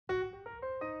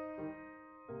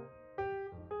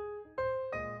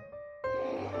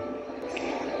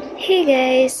Hey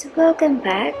guys, welcome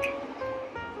back.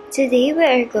 Today we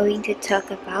are going to talk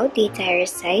about the tire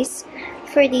size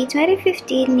for the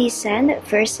 2015 Nissan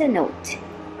Versa Note.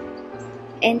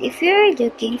 And if you are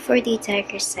looking for the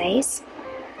tire size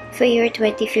for your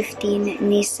 2015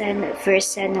 Nissan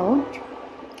Versa Note,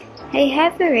 I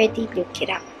have already looked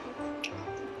it up.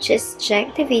 Just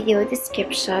check the video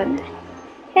description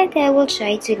and I will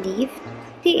try to leave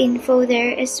the info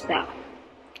there as well.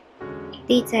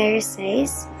 The tire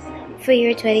size for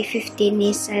your 2015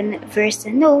 Nissan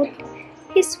Versa Note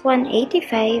is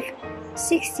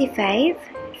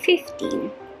 185/65/15.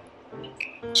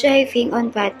 Driving on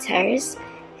bad tires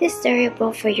is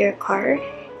terrible for your car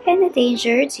and a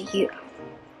danger to you.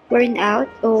 Worn out,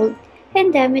 old,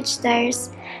 and damaged tires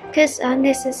cause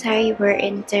unnecessary wear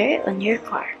and tear on your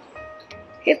car.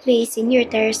 Replacing your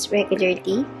tires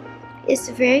regularly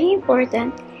is very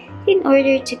important in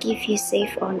order to keep you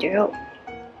safe on the road.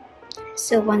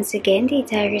 So once again, the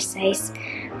tire size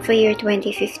for your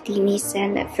 2015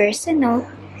 Nissan Versa Note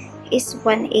is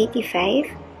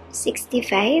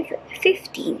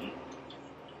 185/65/15.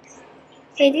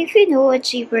 And if you know a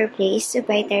cheaper place to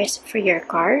buy tires for your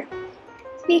car,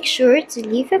 make sure to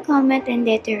leave a comment and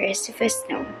let the rest of us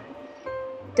know.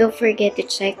 Don't forget to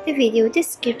check the video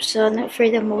description for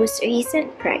the most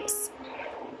recent price.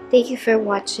 Thank you for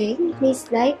watching. Please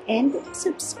like and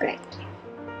subscribe.